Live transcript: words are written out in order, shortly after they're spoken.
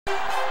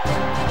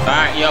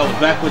Alright, yo,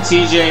 back with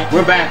TJ.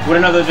 We're back with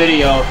another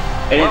video.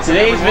 And in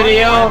today's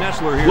video,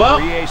 well,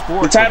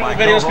 the title of the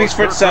video speaks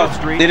for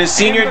itself. It is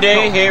senior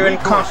day here in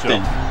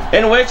Compton,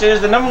 in which it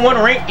is the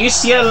 #1 ranked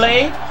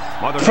UCLA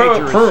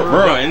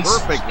Bruins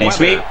and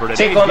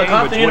take on the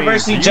Compton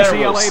University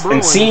Generals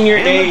in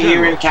senior day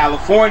here in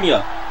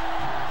California.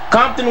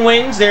 Compton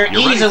wins, they're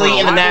easily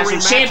in the national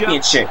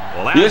championship.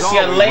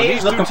 UCLA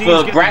is looking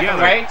for bragging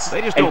rights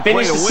and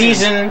finish the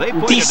season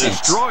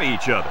decent.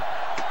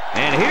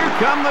 And here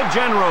come the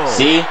Generals.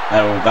 See, I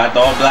got the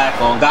all black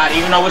on. God,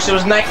 even though I wish it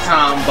was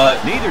nighttime, but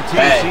neither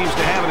team seems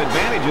to have an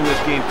advantage in this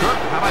game. Kirk,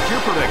 how about your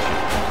prediction?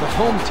 The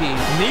home team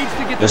needs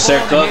to get the ball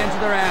in the hands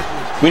of their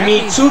athletes. We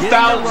need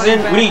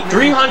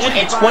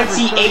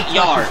 328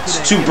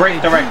 yards to break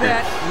the record.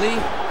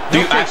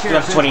 Actually,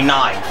 that's 29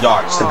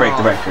 yards to break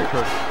the record.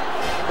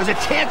 There's a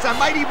chance I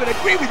might even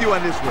agree with you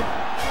on this one.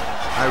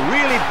 I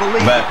really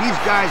believe that these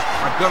guys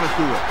are going to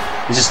do it.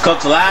 He just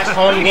cooked the last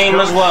home game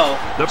as well.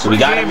 So we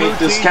got to make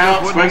this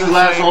count. Spencer's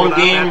last home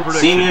game.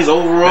 Seniors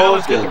overall,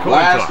 it's the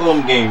last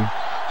home game.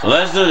 So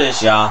let's do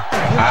this, y'all.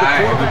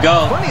 Alright, here we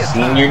go.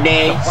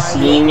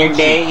 Senior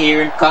day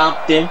here in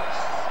Compton.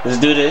 Let's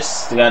do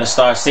this. We got to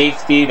start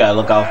safety. Got to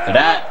look out for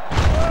that.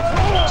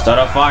 Start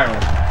up firing.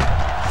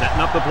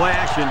 Setting up the play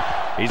action.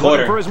 He's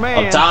Porter, looking for his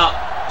man. up top.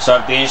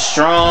 Start being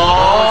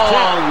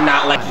strong.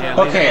 Not like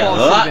okay, a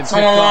lot's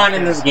on the line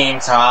in this game,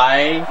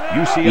 Ty.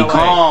 Be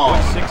calm.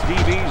 6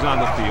 DBs on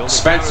the field.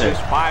 Spencer.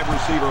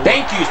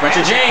 Thank you,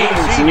 Spencer James.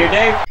 Senior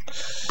day.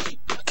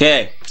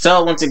 Okay,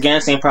 so once again,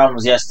 same problem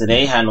as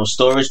yesterday. Had no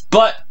storage,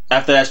 but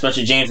after that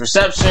Spencer James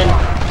reception,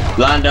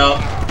 lined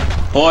up.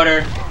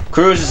 Porter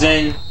cruises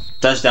in.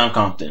 Touchdown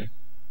Compton.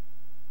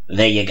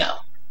 There you go.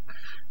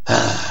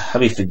 I'll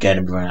be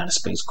forgetting to run out of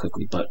space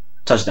quickly, but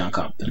touchdown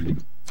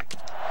Compton.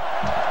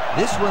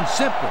 This one's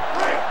simple.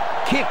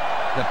 Kick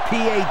the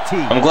PAT.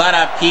 I'm glad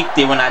I peeked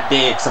it when I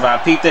did, because if I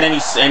peeked it any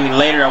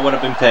later, I would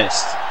have been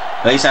pissed.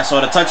 At least I saw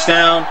the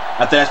touchdown.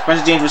 After that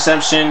Spencer James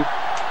reception,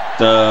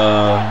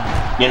 the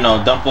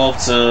dump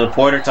off to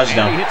Porter,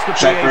 touchdown.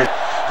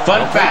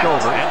 Fun fact: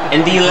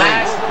 in the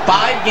last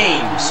 5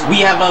 games, we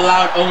have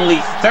allowed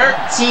only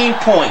 13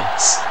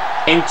 points,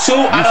 and 2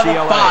 out of the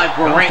 5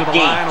 were ranked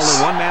games,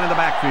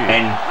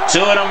 and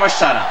 2 of them were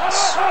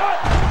shutouts.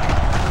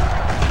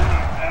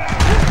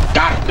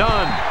 Got it.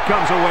 Dunn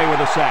comes away with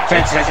a sack.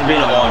 Fence has been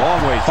on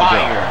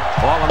fire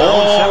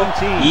all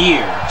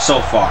year so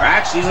far.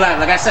 Actually,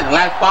 like I said, the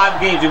last 5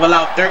 games we've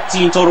allowed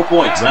 13 total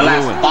points in the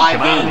last 5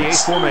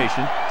 games.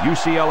 Formation.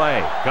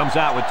 UCLA comes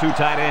out with 2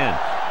 tight ends.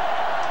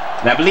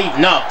 And I believe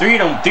 3 of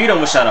them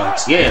were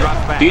shutouts. Yeah,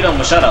 3 of them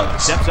were shutouts.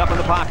 Steps up in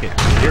the pocket.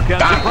 Here comes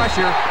the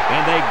pressure,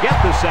 and they get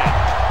the sack.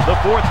 The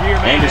 4th-year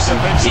man. Anderson,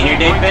 senior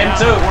day Ben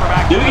too.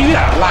 Dude, you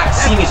got a lot of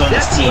seniors on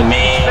this team,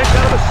 man.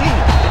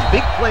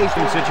 Big plays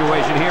in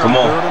situation here. Come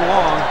on. 3rd and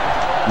long.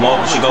 Come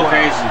on, we should go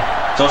crazy.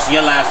 So it's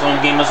your last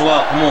home game as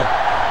well. Come on.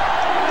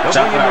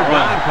 Jump for that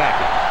run.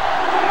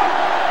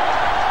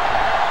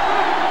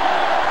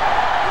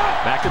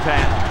 Back to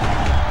pass.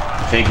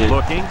 Figured.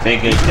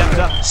 Figured.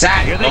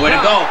 Sack. Nowhere to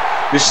go.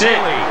 Good shit.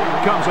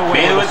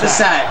 Made it with the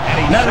sack.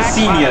 Another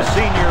senior.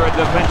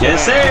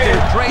 Yes, sir.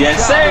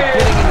 Yes, sir.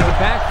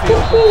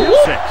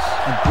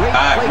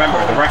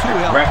 Remember the record.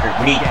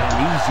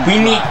 We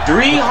need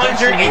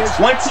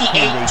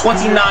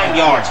 329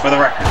 yards for the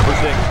record. With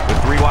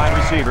 3 wide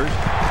receivers.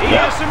 He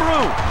has some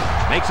room.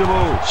 Makes a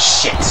move.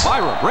 Shit.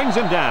 Myra brings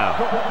him down.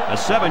 A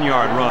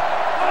 7-yard run.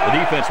 The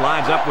defense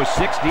lines up with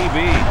 6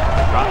 DB.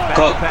 Drops back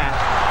to pass.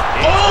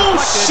 Oh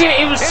shit!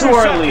 It was too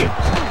early.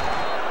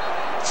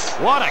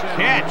 What a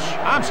catch!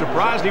 I'm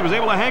surprised he was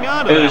able to hang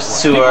on to it. It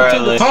was too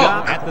early.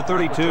 At the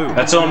 32.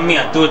 That's on me.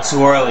 I threw it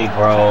too early,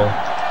 bro.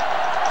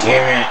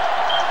 Damn it.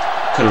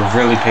 Could have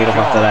really paid off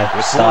after that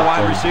stop.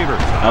 Now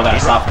I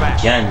gotta stop him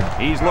again.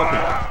 He's looking.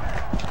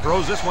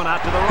 Throws this one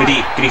out to the right.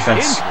 Good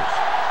defense.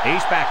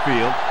 Ace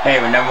backfield.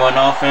 Hey, we're #1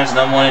 offense,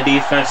 #1 in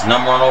defense, #1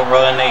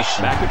 overall in the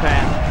nation. Back to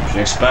pass. What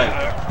you expect?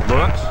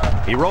 Looks.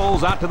 He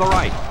rolls out to the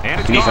right. And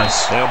it's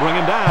defense. They'll bring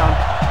him down.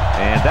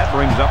 And that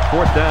brings up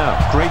 4th down.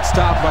 Great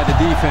stop by the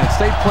defense.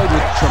 They played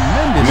with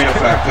tremendous care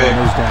for that pick.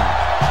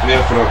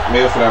 Middle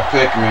for that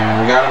pick, man.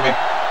 We gotta make.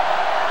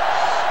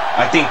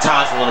 I think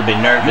Todd's a little bit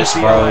nervous,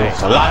 bro.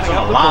 It's a lot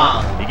on the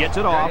line. He gets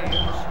it off.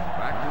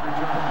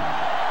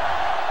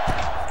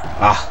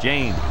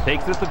 James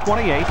takes it to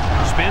 28.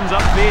 Spins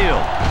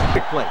upfield.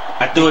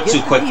 I threw it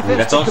too quickly.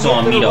 That's also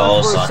on me though.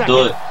 Also, I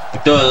threw it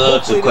a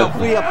little too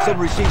quickly.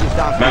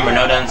 Remember,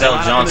 no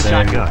Denzel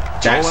Johnson,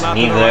 Jackson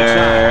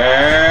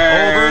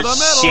either.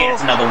 Shit,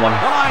 it's another one. The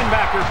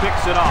linebacker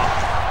picks it off.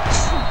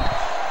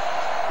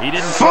 He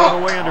didn't throw it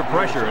away under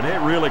pressure, and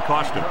it really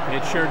cost him.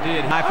 It sure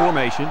did. High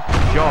formation.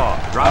 Shaw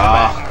drops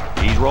back.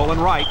 He's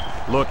rolling right.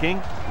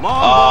 Looking.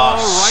 Long ball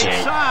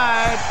right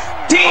side.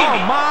 Oh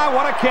my,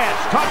 what a catch.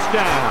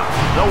 Touchdown.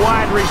 The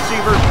wide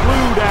receiver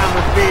flew down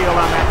the field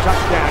on that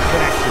touchdown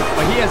connection.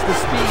 But he has the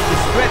speed to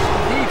stretch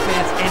the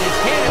defense, and his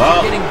hands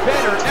are getting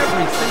better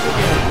every single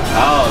game.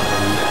 Oh,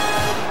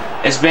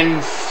 it's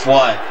been,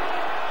 what,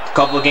 a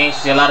couple of games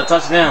since he allowed a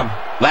touchdown.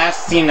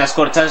 Last team that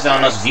scored a touchdown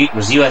on us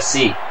was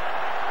USC.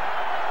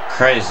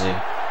 Crazy.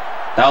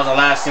 That was the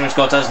last team to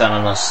score a touchdown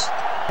on us.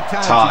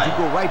 Todd,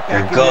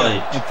 you're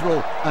good.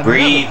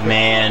 Breathe,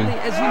 man.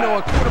 As you know,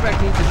 a quarterback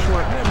needs a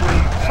short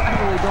memory, so I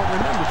really don't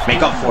remember.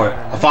 Make up for it.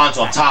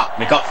 Alfonso up top.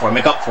 Make up for it.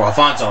 Make up for it.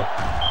 Alfonso.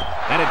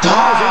 And it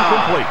was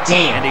incomplete.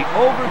 Damn. And he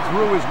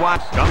overthrew his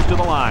wide. Comes to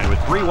the line with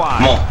 3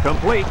 wide.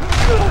 Complete. 3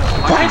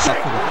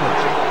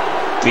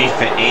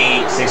 for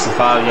 8,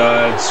 65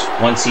 yards,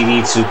 1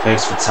 TD, 2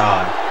 picks for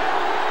Todd.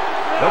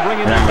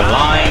 Remember,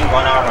 line,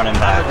 1 hour running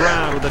back.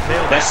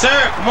 Yes, sir.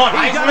 Come on,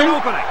 Heisman.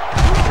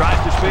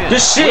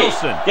 Good shit.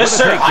 Yes,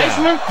 sir.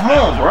 Heisman. Come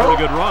on, bro. Really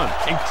good run.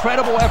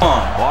 Incredible effort.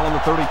 Ball on the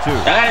 32.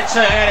 I gotta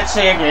chill. I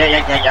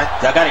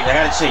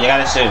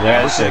gotta chill.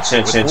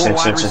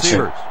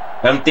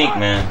 Let him think,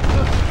 man.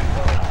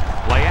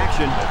 Play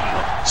action.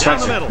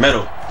 Spencer,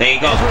 middle. There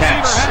you go.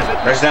 Catch.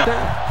 First down.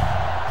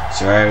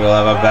 So we'll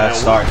have a bad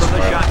start.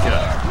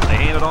 They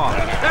hand it off.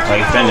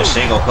 Play finish.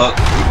 There you go, Cook.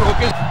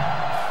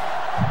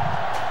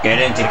 Get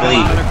in, take the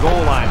lead.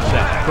 Goal line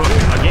set. Cook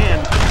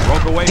again.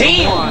 Broke away from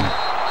one.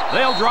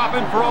 They'll drop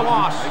in for a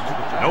loss.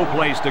 No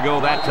place to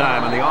go that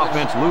time, and the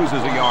offense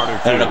loses a yard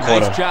or two.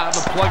 Nice job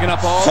of plugging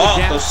up all the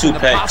gaps in the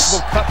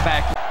possible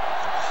cutback.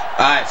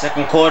 Alright,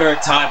 second quarter,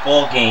 tie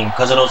ball game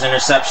because of those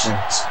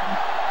interceptions.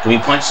 Can we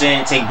punch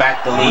in and take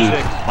back the lead?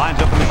 Lines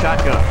up in the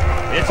shotgun.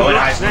 It's a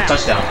Heisman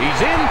touchdown. He's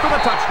in for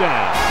the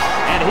touchdown.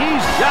 And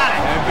he's got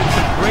it. There have been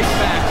some great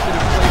backs that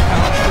have played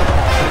college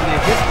football. In the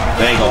history of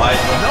there you go,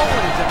 Heisman. No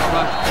one has ever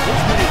rushed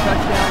this many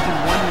touchdowns in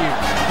 1 year.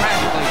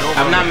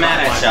 I'm not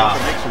mad at y'all.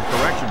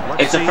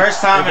 It's the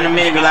first time in a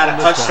minute we allowed a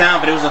touchdown,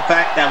 but it was the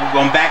fact that we're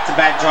going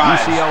back-to-back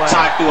drives.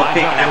 Todd threw a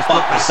pick and that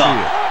fucked us up.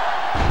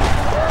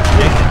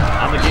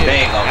 There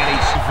you go.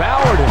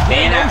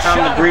 They didn't have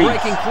time to breathe.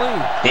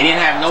 They didn't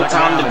have no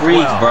time to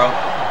breathe, bro.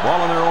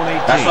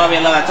 That's why we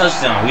allowed that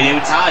touchdown. We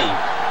didn't tired.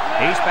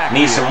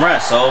 Need some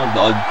rest. So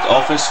the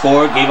offense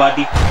scored, gave our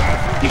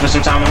defense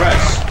some time to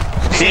rest.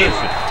 See it?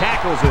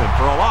 Tackles him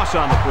for a loss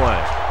on the play.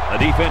 The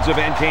defensive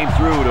end came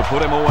through to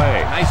put him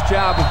away. Nice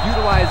job of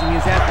utilizing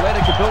his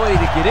athletic ability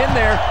to get in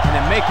there and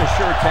then make a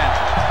sure tackle.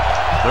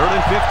 3rd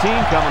and 15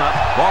 coming up.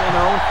 Ball on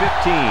their own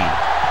 15.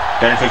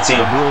 3rd and 15.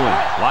 The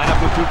Bruins line up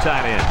with 2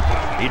 tight ends.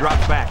 He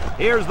drops back.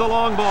 Here's the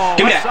long ball.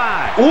 Give me left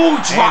that. side. Ooh,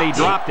 and he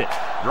dropped it.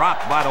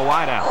 Dropped by the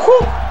wideout.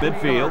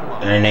 Midfield.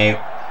 And they.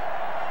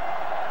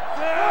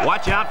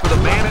 Watch out for the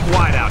man at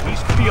wideout.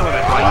 He's feeling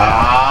it right now.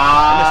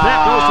 And the snap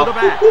goes to the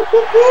back.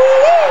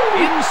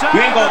 Inside. You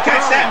ain't gonna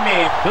catch that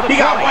man. He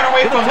got one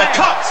away from the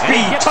top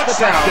speed.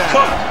 Touchdown.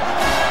 Cook.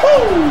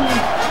 Woo.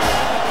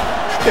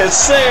 Yes,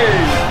 sir.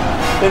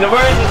 In the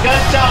words of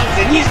Gus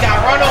Johnson, he's got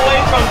run away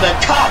from the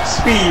top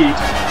speed.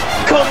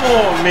 Come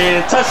on,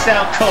 man.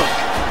 Touchdown, Cook.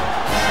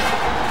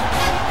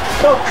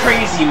 Go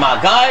crazy, my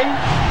guy.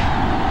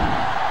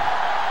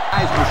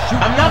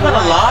 I'm not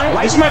gonna lie,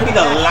 this might be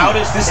the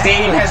loudest this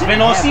stadium has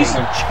been all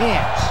season.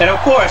 And of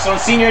course, on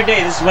senior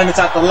day, this is when it's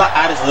at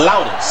its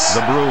loudest.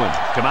 The Bruins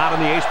come out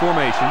in the ace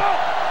formation.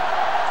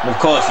 Of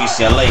course,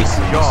 UCLA.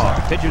 Shaw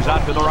pitches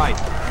out to the right.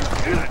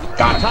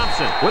 Got it.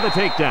 Thompson with a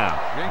takedown.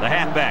 The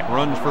halfback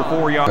runs for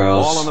 4 yards.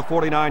 Ball on the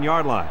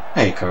 49-yard line.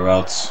 Hey,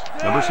 Carrots.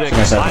 Number 6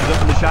 lines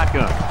up in the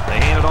shotgun. They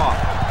hand it off.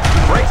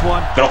 Breaks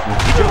one. Get off me.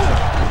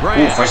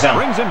 Grant first down.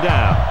 Brings him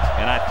down.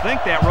 And I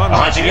think that run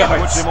puts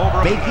him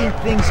over. Making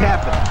things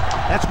happen.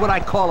 That's what I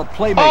call a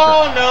playmaker.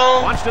 Oh,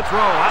 no. Wants to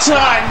throw.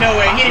 I know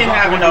it. He didn't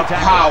have enough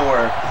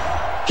power.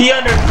 He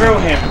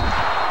underthrew him.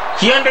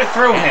 He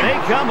underthrew him. They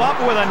come up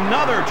with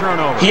another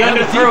turnover. He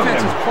underthrew him. The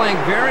defense is playing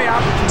very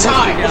opportunistic.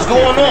 Ty, what's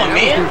going on,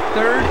 man? That was their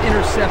 3rd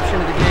interception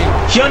of the game.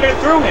 He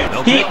underthrew him.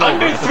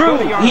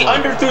 He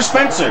underthrew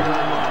Spencer.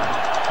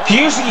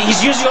 He's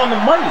usually on the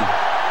money.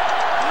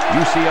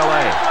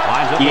 UCLA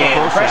lines up.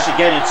 Yeah, pressure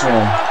getting to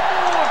him.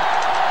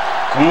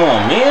 Come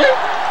on, man.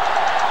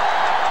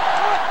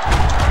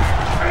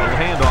 Little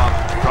handoff.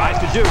 Tries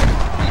to do.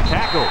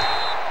 Tackle.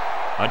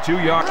 A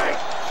 2-yard.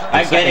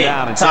 I get it,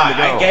 Ty.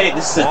 I get it.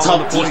 This is a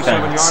tough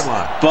defense.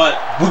 But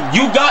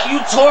you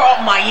tore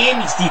up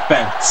Miami's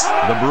defense.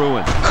 The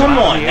Bruins. Come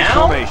on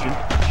now.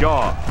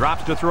 Shaw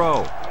drops to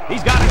throw.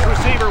 He's got his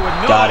receiver with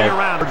no way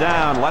around.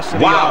 Down less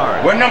than a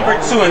yard. We're number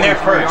 2 and they're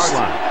first.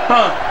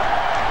 Huh.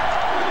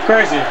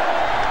 Crazy.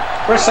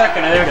 We're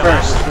 2nd and they're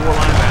first.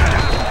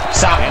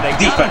 Stop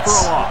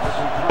defense.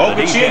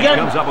 Oguchi again.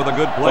 Comes up with a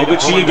good play.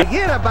 Oguchi again.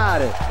 Forget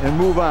about it and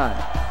move on.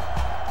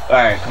 All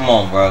right, come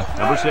on, bro.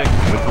 Number 6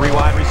 with 3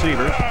 wide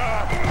receivers.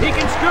 He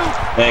can scoot.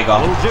 There you go.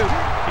 Little juke.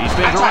 He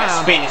spins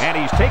around and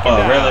he's taken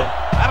down. Really?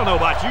 I don't know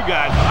about you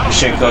guys, but I don't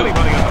think there's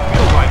anybody on the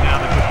field right now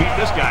that could beat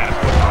this guy in a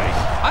foot race.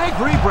 I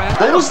agree, Brad.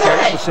 What was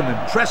that? That was some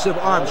impressive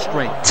arm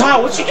strength.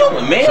 Ty, what you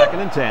doing, man?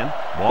 2nd and 10.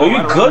 Ball Are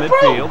you good,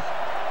 bro?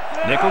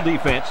 Nickel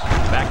defense.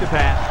 Back to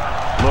pass.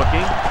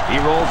 Looking. He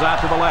rolls out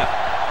to the left.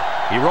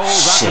 He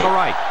rolls out to the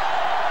right.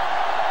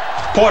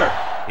 Porter.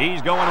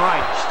 He's going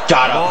right.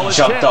 Got up. He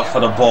jumped up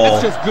for the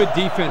ball. That's just good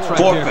defense right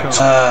there, Coach.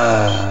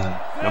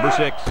 Number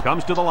 6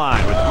 comes to the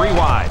line with 3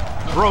 wide.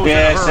 Throws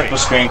simple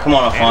screen. Come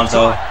on,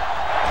 Alfonso.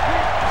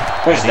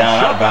 First down,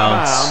 out of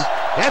bounds.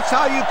 That's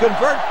how you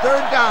convert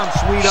third down,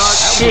 sweetheart.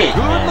 Shit,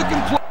 good looking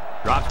play.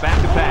 Drops back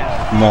to pass.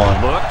 Come on.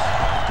 Looks.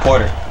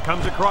 Porter.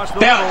 Comes across the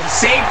Bell middle.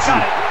 saved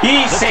you.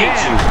 He saved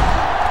you.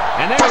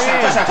 And there he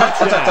is.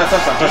 Touchdown.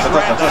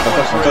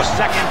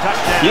 Second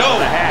touchdown.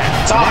 Yo,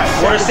 Ty,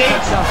 Porter saved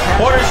you.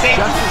 Porter saved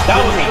you. That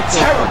was a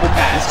terrible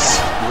pass.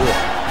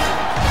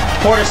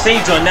 Porter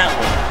saved you on that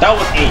one. That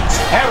was a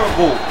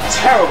terrible,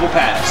 terrible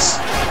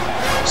pass.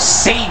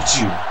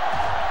 Saved you.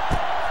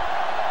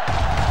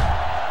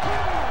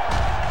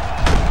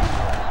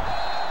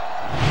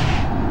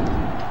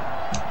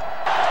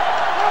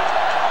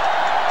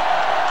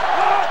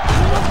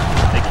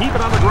 Keep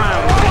it on the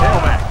ground with the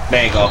tailback.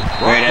 There you go.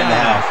 Right in the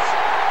half.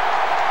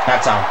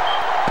 Halftime.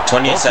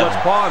 28-7. Let's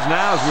pause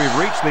now as we've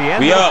reached the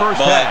end We of the up, first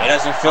but half. it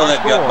doesn't feel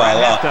like we up by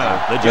a lot.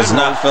 It does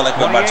not feel like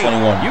we're up by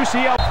 21.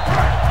 UCLA.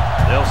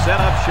 They'll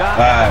set up shot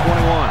at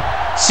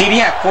 21.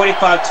 CD had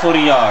 45 total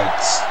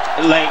yards.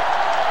 Like,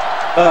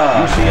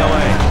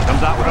 UCLA comes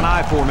out with an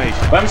I formation.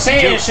 But I'm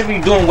saying it should be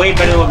doing way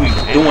better than what we're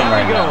doing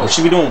right now. It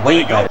should be doing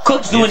way better.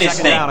 Cook's doing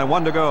this thing.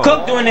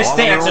 Cook doing this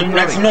thing.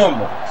 That's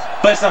normal.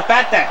 But it's the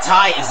fact that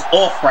Ty is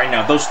off right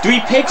now. Those 3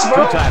 picks,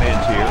 bro. 2 tight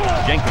ends here.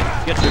 Jenkins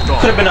gets the goal.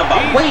 Could have been up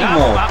by way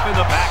more. Up in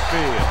the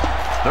backfield.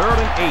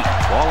 3rd and 8.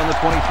 Ball on the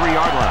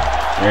 23-yard line.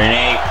 3rd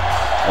and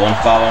 8.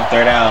 1 foul on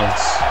 3rd downs.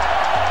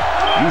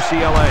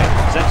 UCLA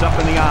sets up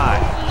in the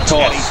eye.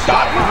 Toss.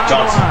 Got it.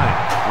 Johnson.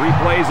 3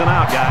 plays and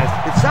out, guys.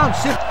 It sounds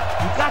simple.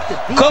 You got the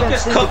Cook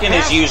is cooking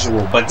as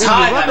usual, but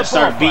Ty got to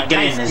start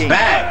getting in his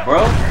bag,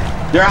 bro.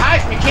 They're a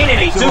Heisman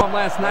candidate too.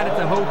 Last night at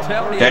the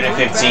hotel. 3rd and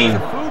 15.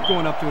 Food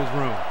going up to his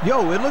room.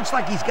 Yo, it looks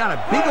like he's got a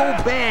big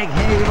old bag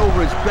hanging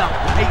over his belt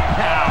right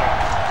now.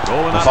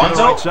 Rolling up to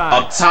the right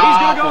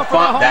side. Up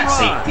top, that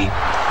safety.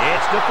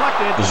 It's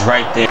deflected. Was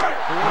right there.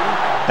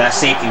 That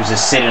safety was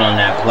just sitting on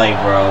that play,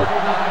 bro.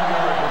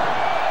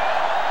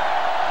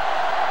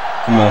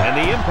 Come on. And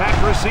the impact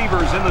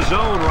receiver's in the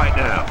zone right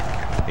now.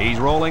 He's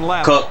rolling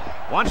left. Cook.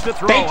 Wants to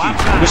throw. Thank you.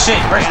 Good shit.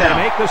 First down.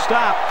 Make the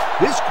stop.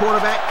 This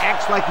quarterback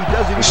acts like he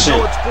doesn't even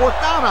know it's 4th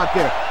down out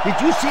there. Did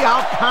you see how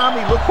calm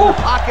he looked in the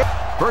pocket?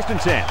 1st and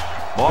 10.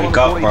 Ball on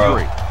the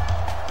 43.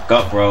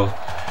 Go, bro.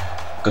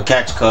 Good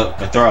catch, Cook.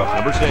 Good throw.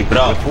 Number 6. Keep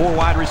it up. With 4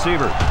 wide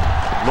receivers.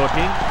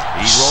 Looking.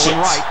 He's rolling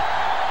right.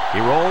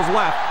 He rolls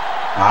left.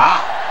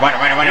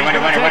 Running.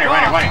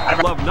 I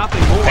love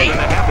nothing more than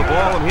to have the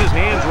ball in his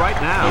hands right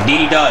now.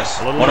 Indeed he does.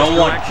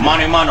 One-on-one.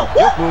 Mano.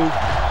 Good move.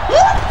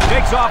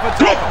 Takes off a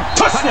tackle.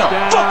 Touchdown.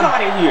 Fuck out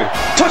of here.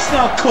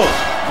 Touchdown, Cook.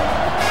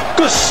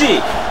 Good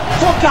shit.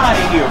 Fuck out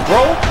of here,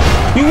 bro.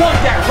 You want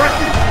that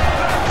record.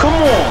 Come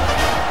on.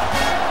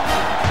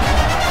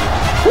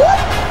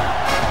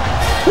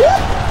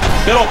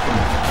 Get open.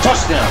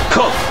 Touchdown,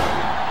 Cook.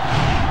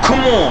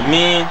 Come on,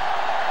 man.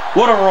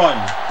 What a run.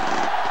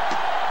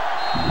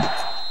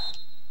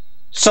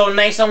 So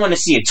nice, I want to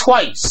see it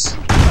twice.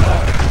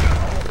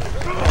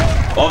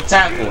 Off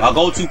tackle. I'll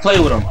go to play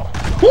with him.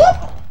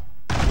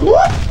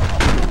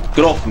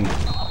 Get off me.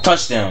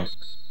 Touchdown.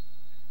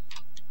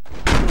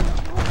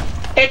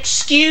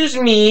 Excuse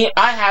me,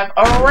 I have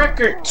a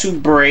record to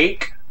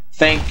break.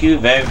 Thank you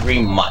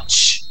very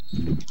much.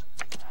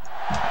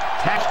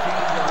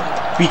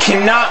 We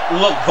cannot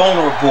look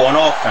vulnerable on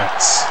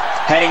offense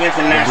heading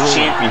into the national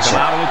championship.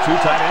 Out of the 2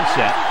 tight end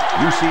set.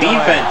 UCLA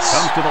defense.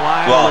 Comes to the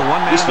line. Well,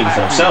 he's speaking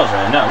for themselves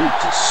right now. We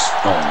just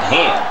going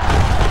ham.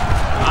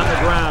 On the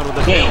ground with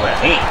the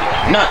nothing.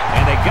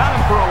 And they got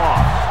him for a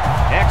loss.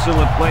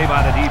 Excellent play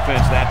by the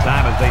defense that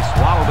time as they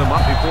swallowed him up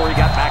before he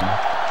got back.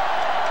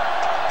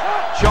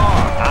 Shaw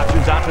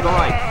options out to the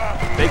right.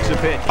 Takes a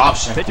pitch.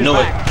 Option. Knew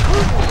it.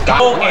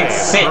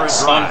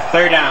 0-6 on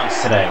 3rd downs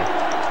today.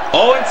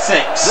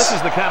 0-6. This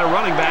is the kind of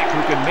running back who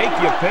can make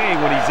you pay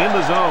when he's in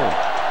the zone.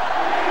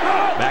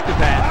 Back to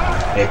pass.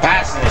 They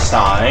passed this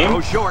time.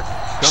 Go short.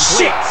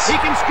 Complete. Shit. He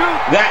can scoop.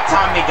 That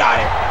time they got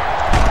it.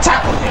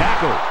 Tackle him.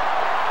 Tackle.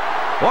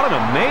 What an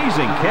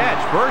amazing catch.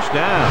 First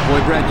down.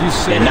 Boy, Brad, you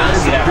see that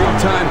as a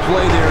big-time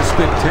play there.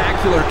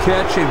 Spectacular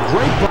catch and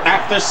great.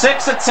 After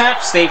 6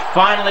 attempts, they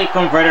finally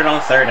converted on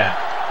 3rd down.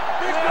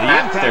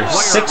 After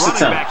 6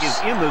 attempts. Back is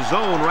in the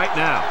zone right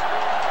now.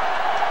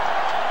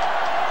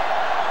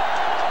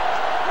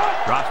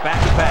 Drops back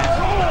to pass.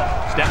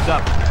 Steps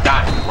up.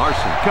 Got it.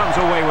 Larson comes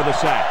away with a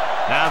sack.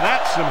 Now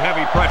that's some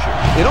heavy pressure.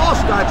 It all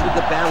starts with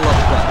the battle up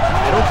front.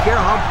 I don't care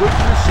how good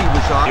the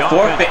receivers are.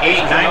 4th for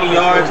 8, 90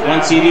 yards, 1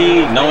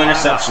 TD, no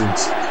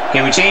interceptions.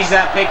 Can we change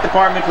that pick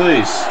department,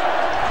 please?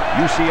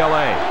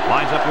 UCLA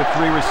lines up with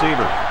 3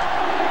 receivers.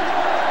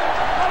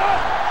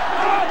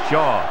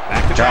 Shaw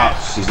back to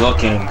pass. He's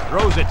looking.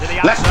 Throws it to the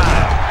outside.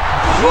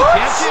 He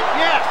catch it?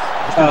 Yes.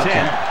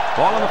 Okay. 10.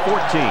 Ball on the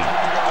 14.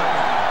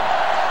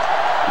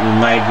 We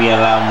might be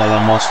allowing one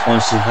of the most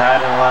points we've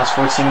had in the last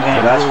 14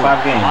 games, last 5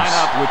 games. Line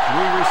up with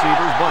 3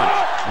 receivers bunch.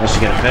 Let's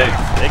get a pick.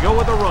 They go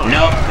with a run.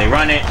 Nope, they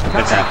run it.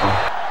 Good tackle.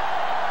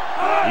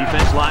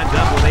 Defense lines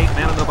up with 8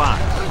 men in the box.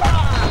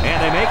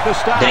 And they make the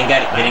stop. Didn't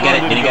get it.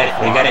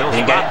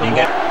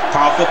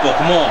 Power football,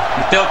 come on.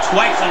 You failed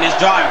twice on this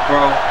drive,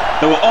 bro.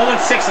 They were 0-6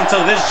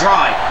 until this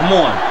drive. Come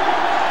on. 3rd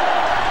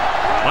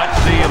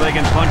they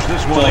can punch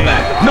this one in.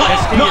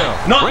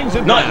 No, he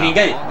didn't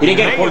get it. He didn't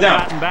get it. Fourth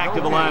down. Back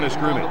to the line of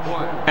scrimmage.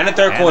 And the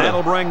third quarter.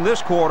 That'll bring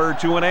this quarter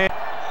to an end.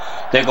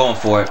 They're going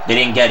for it. They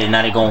didn't get it.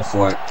 Now they're going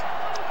for it.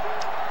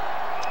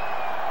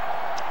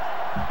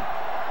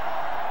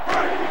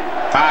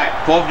 Alright,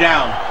 fourth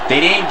down.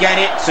 They didn't get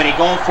it, so they're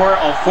going for it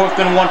on 4th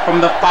and 1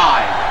 from the 5.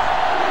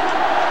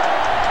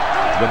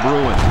 The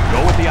Bruins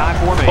go with the I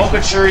formation.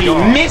 Ogachuri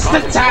missed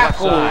the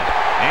tackle.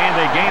 And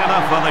they gain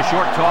enough on the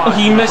short toss.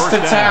 He missed the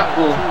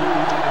tackle.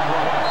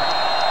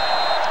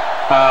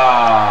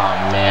 Oh,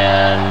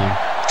 man.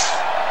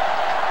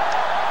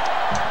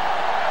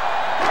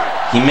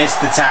 He missed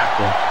the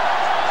tackle.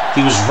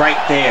 He was right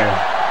there.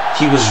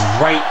 He was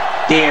right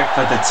there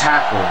for the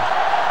tackle.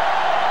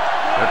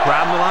 They're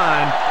crowding the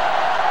line.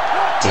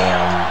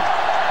 Damn.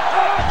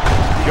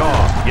 Shaw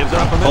gives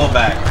up a middle.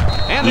 Fullback.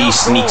 And he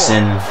sneaks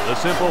in. The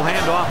simple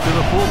handoff to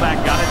the fullback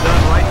got it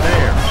done right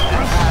there.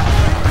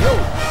 Yo,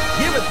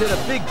 give it to the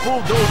big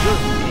bulldozer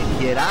and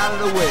get out of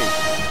the way.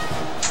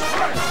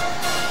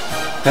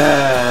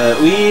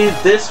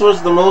 This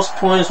was the most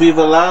points we've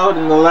allowed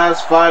in the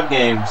last 5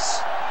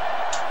 games.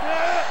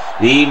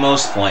 The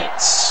most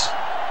points.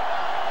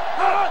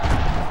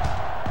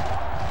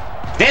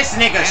 This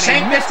nigga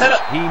shanked it to the.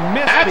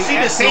 Actually,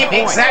 the same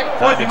exact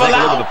point we've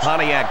allowed. The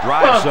Pontiac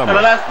drive in the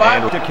last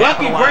 5.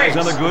 Lucky breaks.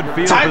 On the good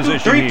field tied to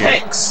 3 here.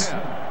 picks.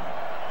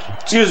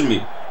 Excuse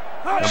me.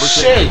 Number 6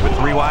 Shit. with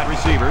 3 wide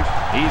receivers.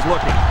 He's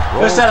looking.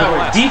 Let's set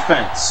our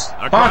defense.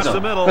 Across the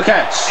middle. The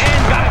catch.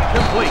 And got it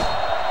complete.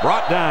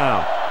 Brought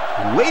down.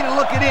 Way to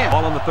look it in.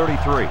 Ball on the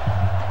 33.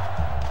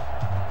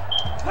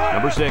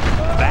 Number 6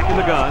 back in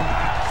the gun.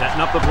 Setting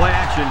up the play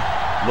action.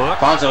 Look.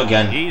 Bonzo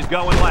again. He's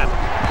going left.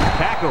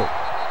 Tackle.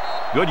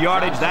 Good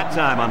yardage that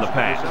time on the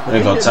pass. There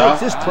you go, Tom.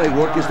 This play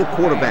work is the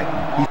quarterback.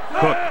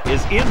 Cook is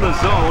in the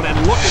zone and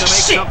looking to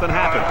make something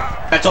happen.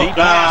 That's Deep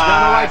pass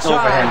down the right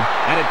over side, him.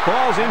 and it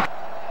falls in.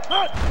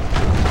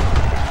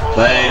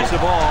 Play. The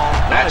ball.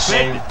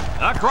 Action.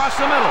 Across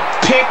the middle.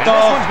 Picked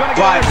off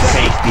by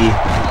safety.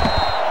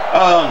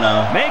 Oh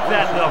no. Make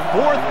that the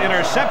 4th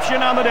interception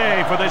on the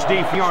day for this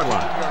deep yard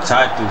line.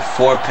 Tied through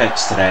 4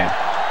 picks today.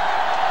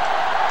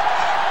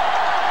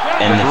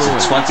 And it's a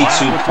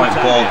 22-point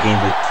ball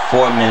game with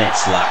 4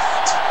 minutes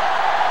left.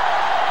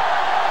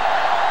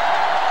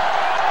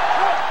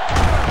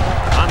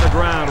 On the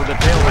ground with the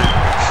tailback.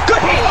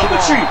 Good hit,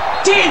 Ogletree.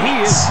 Damn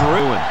He it. is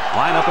Bruin.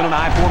 Line up in an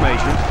I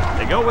formation.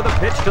 They go with a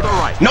pitch to the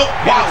right. Nope.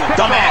 Wow.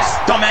 Dumbass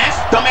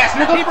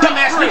nigga.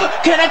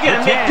 Can I get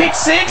a mid-pick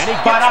 6?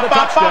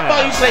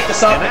 Ba-da-ba-ba-ba. You like the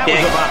song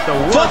again.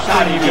 Fuck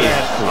out of here.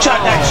 Try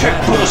that trick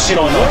bullshit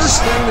on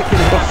us.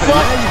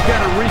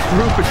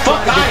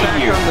 Fuck out of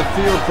here. On the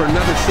field for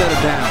another set of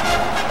downs.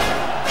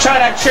 Try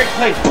that trick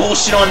play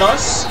bullshit on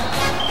us.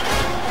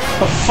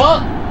 But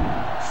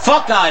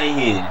fuck out of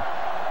here.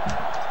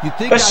 You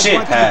think Good shit,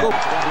 Pat.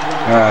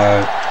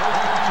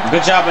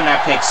 Good job in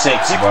that pick 6,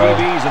 6 bro.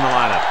 DBs in the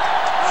lineup.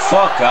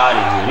 Fuck out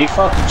of here. They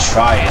fucking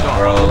try it,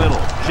 bro.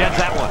 Sheds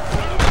that one.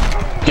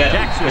 Get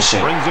him. Jackson Good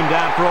shit. brings him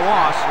down for a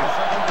loss.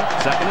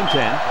 2nd and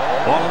 10.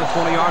 Ball on the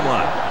 20-yard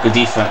line. Good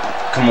defense.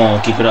 Come on,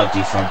 keep it up,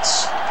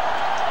 defense.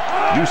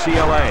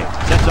 UCLA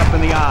sets up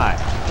in the eye.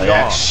 Play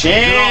action.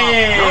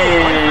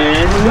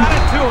 Got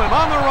it to him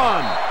on the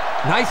run.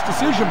 Nice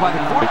decision by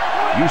the court.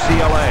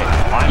 UCLA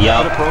lines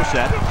up for the pro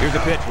set. Here's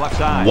a pitch left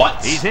side. What?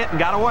 He's hit and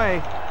got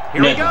away.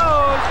 Here he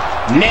goes.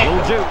 Nick.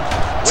 Little juke.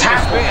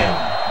 Tackle him.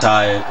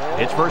 Tired.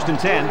 It's 1st and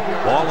 10.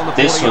 Ball on the 40-yard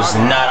line. This was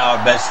not our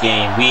best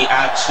game. We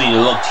actually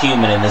looked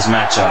human in this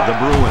matchup. The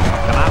Bruins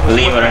come out with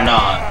Believe it or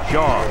not.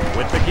 Shaw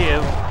with the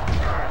give.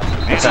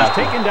 And he's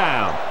taken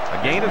down. A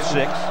gain of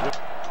 6.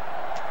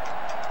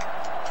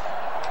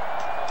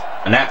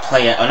 On that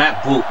play, on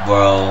that boot,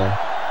 bro.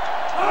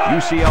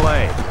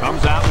 UCLA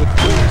comes out with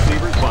 2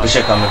 receivers.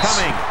 Cummings.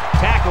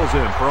 Tackles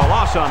him for a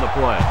loss on the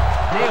play.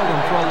 Nailed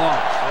him for a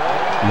loss.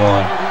 Come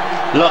on.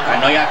 Look,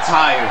 I know y'all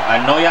tired.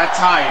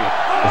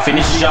 But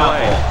finish the job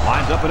off.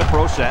 Lines up in a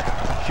pro set.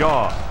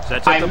 Shaw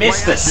sets up I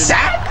missed the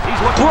sack? He's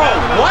looking bro,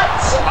 what?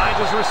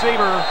 Finds his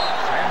receiver.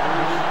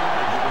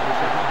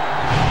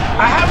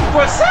 I have him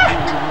for a sack.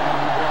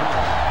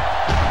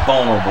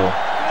 Vulnerable.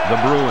 The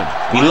Bruins.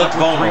 He looked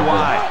vulnerable.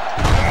 Wide.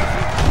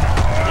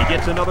 He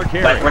gets another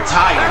carry. Like, we're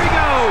tired. There he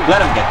goes. Let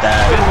him get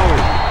that.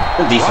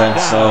 Good defense,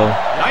 so.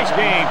 Nice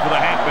game for the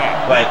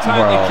halfback. Like,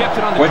 bro,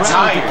 we're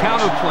tired.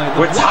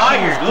 We're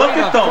tired. Look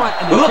at them.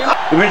 Look,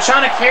 we've been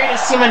trying to carry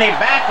this team and they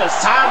back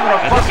us. Time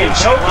with a fucking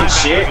choke and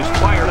shit. He's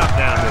fired up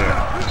down there.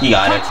 You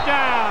got it.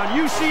 Touchdown,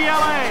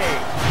 UCLA.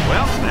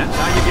 Well, that's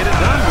how you get it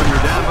done when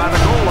you're down by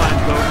the goal line,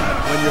 coach.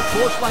 When you're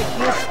forced like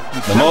this,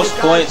 the most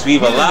points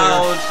we've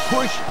allowed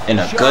in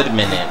a good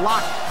minute.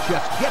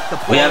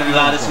 We haven't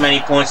allowed this many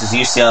points as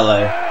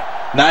UCLA.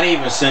 Not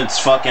even since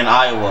fucking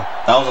Iowa.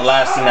 That was the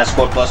last team that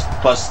scored plus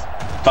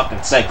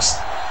fucking 6.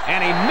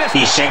 And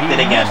he shanked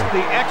it again.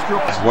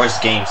 It's the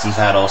worst games he's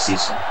had all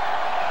season.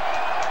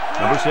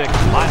 Number 6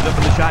 lines up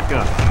in the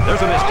shotgun.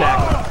 There's a missed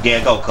tackle.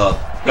 Yeah, go Cook.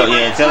 Go,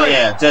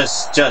 yeah,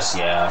 just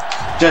yeah.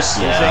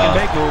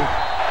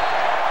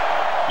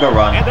 Good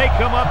run. And they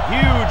come up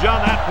huge on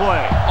that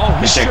play. Oh,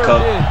 he sure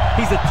did.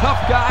 He's a tough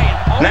guy.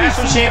 And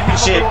national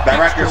championship. That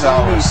record's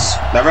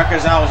ours. That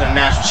record's ours in the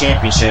national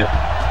championship.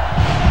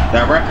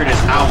 That record is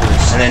ours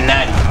in the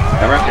natty.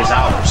 That record is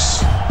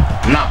ours.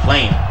 I'm not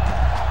playing.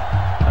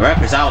 The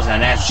record's ours in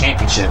the national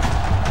championship.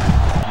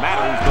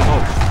 Matters the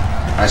most.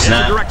 That's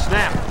not. Direct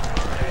snap.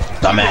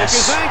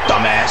 Dumbass.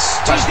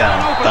 Dumbass.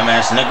 Touchdown.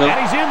 Dumbass nigga. And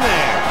he's in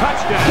there.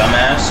 Touchdown.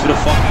 Dumbass. Where the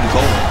fuck you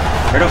going?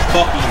 Where the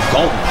fuck you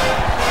going?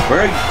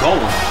 Where are you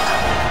going?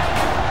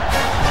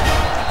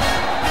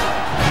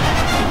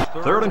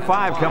 3rd and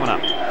 5 coming up.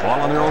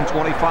 Ball on their own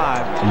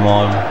 25. Come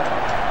on.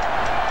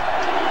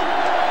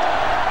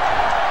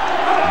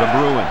 The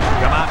Bruins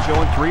come out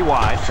showing 3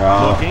 wide.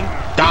 Looking.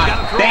 God,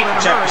 thank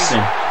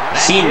Jefferson.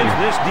 Senior.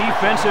 This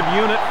defensive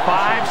unit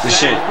 5 sacks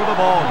for the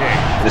ball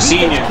game. The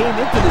senior came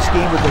into this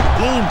game with a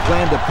game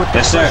plan to put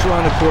the pressure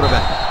on the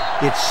quarterback.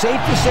 It's safe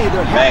to say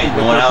they're happy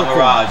with one hell of a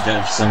ride,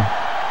 performance. Jefferson.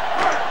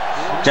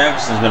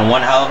 Jefferson's been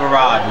one hell of a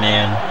ride,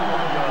 man.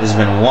 It's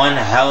been one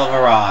hell of a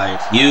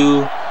ride.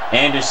 You,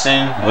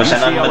 Anderson, wish I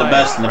nothing but the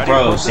best in the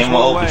pros. Same with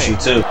Ucla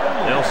too.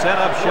 They'll set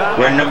up shop.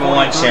 We're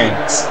 #1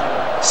 chance.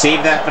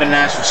 Save that for the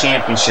national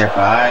championship,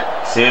 alright?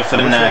 Save it for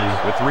the natty.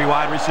 With 3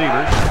 wide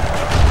receivers.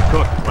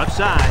 Cook, left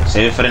side.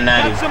 Save it for the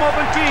natty. Got some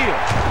open field.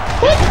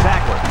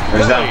 Tackler.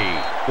 Where's that?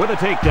 With a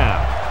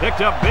takedown. Picked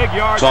up big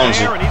yards there,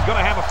 and he's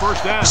going to have a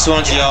first down.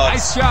 200 yards.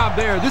 Nice job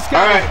there. This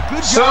guy did a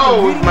good job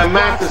of reading my the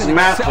math box is and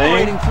math,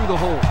 accelerating through the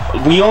hole.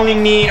 We only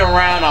need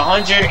around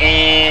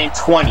 120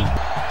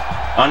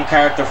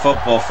 uncharacter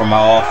football from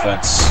our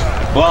offense.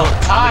 Well,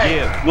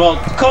 Ty,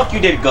 Cook,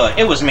 you did good.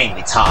 It was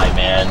mainly Ty,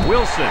 man.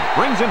 Wilson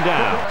brings him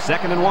down.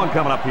 2nd and 1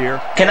 coming up here.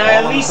 Can I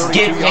at least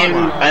give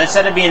him,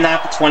 instead of being 9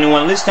 for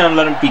 21, at least can I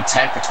let him be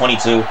 10 for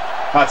 22?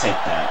 I'll take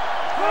that.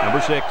 Number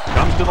 6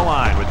 comes to the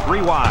line with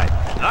 3 wide.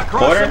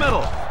 Across the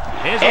middle.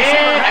 And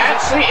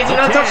actually, it's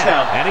another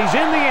touchdown. And he's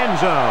in the end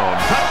zone.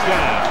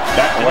 Touchdown.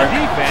 That the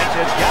defense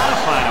has got to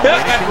find a way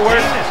to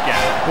contain this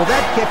guy. Well, that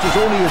catch is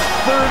only his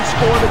 3rd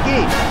score of the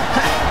game.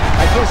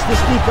 I guess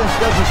this defense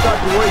doesn't start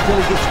to worry until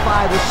he gets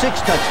 5 or 6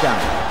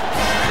 touchdowns.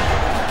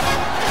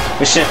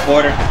 Good shit,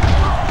 Porter.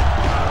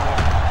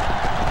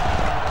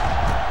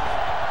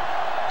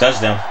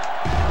 Touchdown.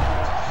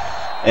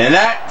 And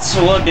that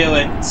will do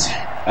it.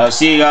 I'll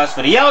see you guys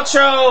for the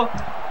outro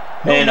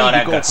and all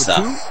that good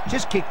stuff.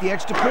 Just kick the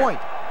extra point.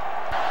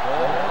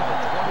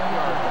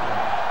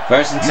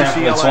 1st and 10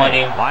 from the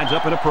 20. Lines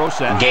up in a pro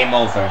set. Game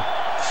over.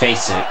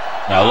 Face it.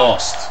 I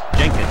lost.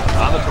 Jenkins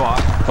on the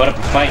toss. Put up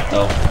a fight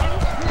though.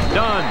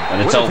 Done. But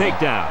it's with over. A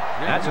takedown.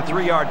 That's a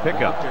 3-yard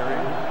pickup.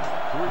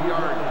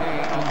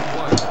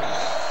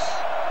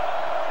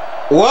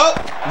 Well,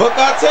 book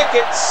our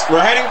tickets.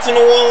 We're heading to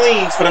New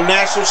Orleans for the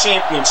national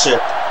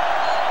championship.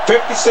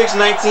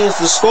 56-19 is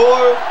the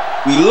score.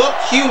 We look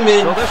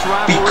human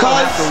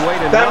because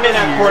that man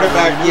at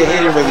quarterback, yeah, he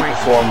didn't really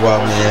perform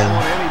well, man.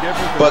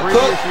 But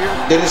Cook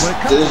did his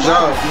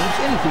job.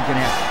 Anything can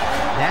happen.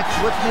 That's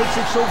what makes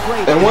it so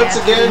great. And once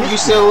again,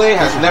 UCLA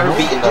has never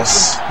beaten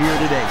us.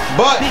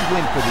 But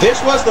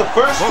this was the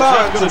first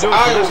time since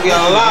Iowa we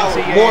allowed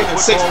more than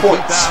 6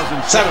 points.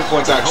 7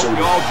 points, actually.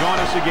 Like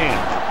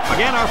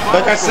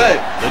I said,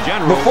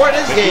 before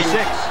this game,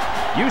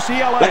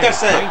 like I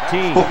said,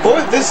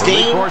 before this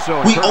game,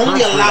 we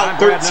only allowed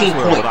 13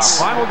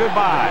 points.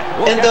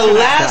 In the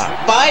last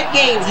 5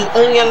 games, we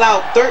only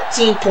allowed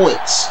 13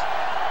 points.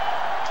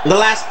 In the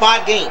last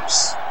 5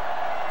 games.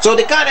 So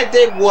they kind of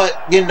did what,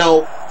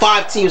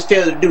 5 teams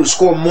failed to do,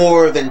 score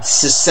more than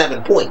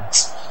 7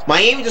 points.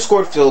 Miami just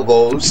scored field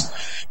goals.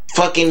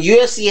 Fucking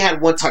USC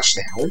had 1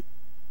 touchdown.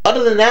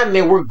 Other than that,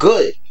 man, we're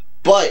good.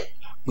 But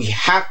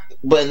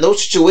in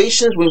those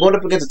situations, when we're going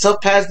up against a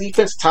tough pass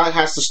defense, Ty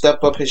has to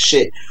step up his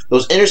shit.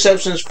 Those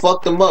interceptions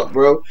fucked him up,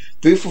 bro.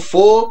 3 for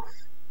 4,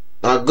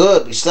 not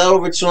good. We still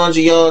over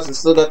 200 yards and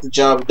still got the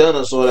job done.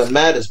 That's all that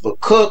matters. But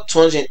Cook,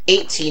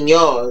 218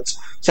 yards,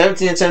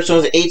 17 attempts,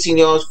 218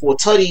 yards, 4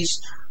 tutties.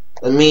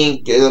 I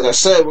mean, like I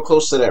said, we're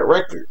close to that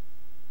record.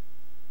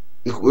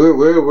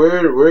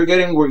 We're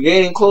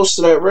getting close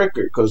to that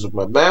record because if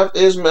my math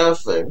is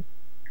mathing,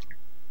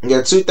 we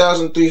got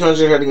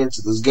 2,300 heading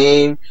into this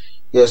game.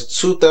 Yes,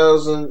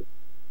 2,000.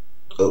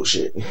 Oh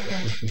shit!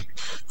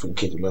 From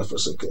kicking math for a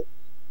second.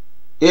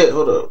 Yeah,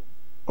 hold up.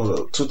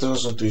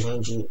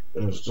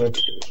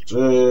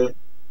 2,300.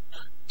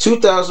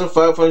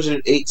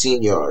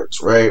 2,518 yards.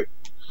 Right.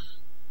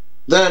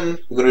 Then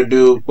we're gonna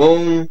do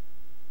boom,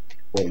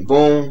 boom,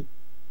 boom.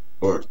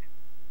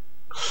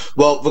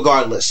 Well,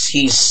 regardless,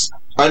 he's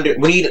under.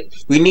 We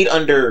need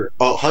under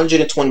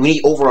 120. We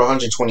need over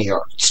 120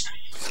 yards.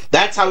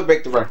 That's how we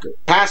break the record.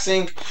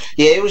 Passing,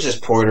 yeah, it was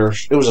just Porter.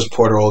 It was just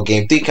Porter all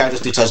game. 3 catches,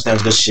 3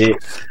 touchdowns, good shit.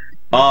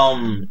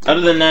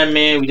 Other than that,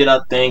 man, we did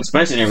our thing.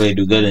 Spencer didn't really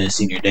do good in his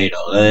senior day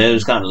though. It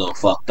was kind of a little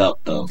fucked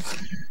up though.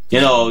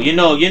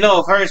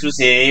 If Hurst was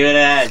here, he would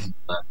have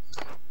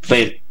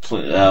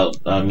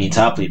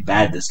Top played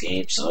bad this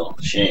game, so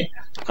shit.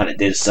 Kind of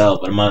did sell,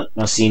 but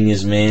my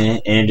seniors,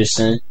 man,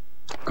 Anderson,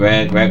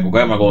 Greg might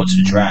go to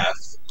the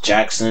draft.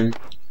 Jackson,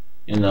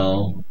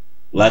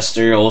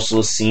 Lester also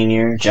a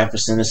senior.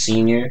 Jefferson a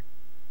senior.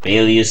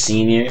 Bailey a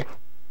senior.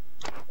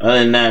 Other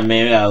than that,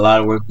 man, we got a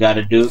lot of work we got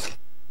to do.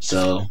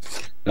 So,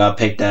 gotta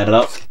pick that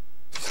up.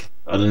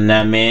 Other than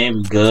that, man,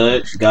 we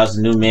good. If you guys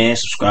are new, man,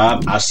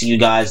 subscribe. I'll see you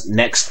guys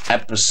next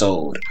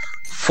episode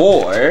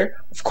for,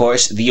 of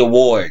course, the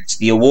awards.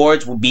 The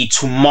awards will be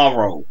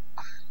tomorrow.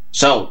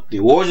 So, the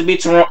awards will be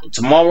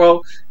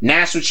tomorrow.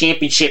 National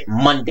Championship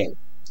Monday.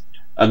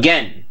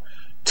 Again,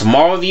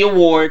 tomorrow the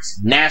awards.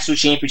 National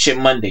Championship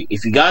Monday.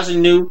 If you guys are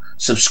new,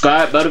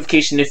 subscribe.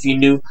 Notification if you're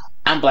new.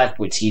 I'm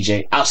Blackboy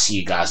TJ. I'll see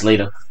you guys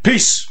later.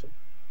 Peace.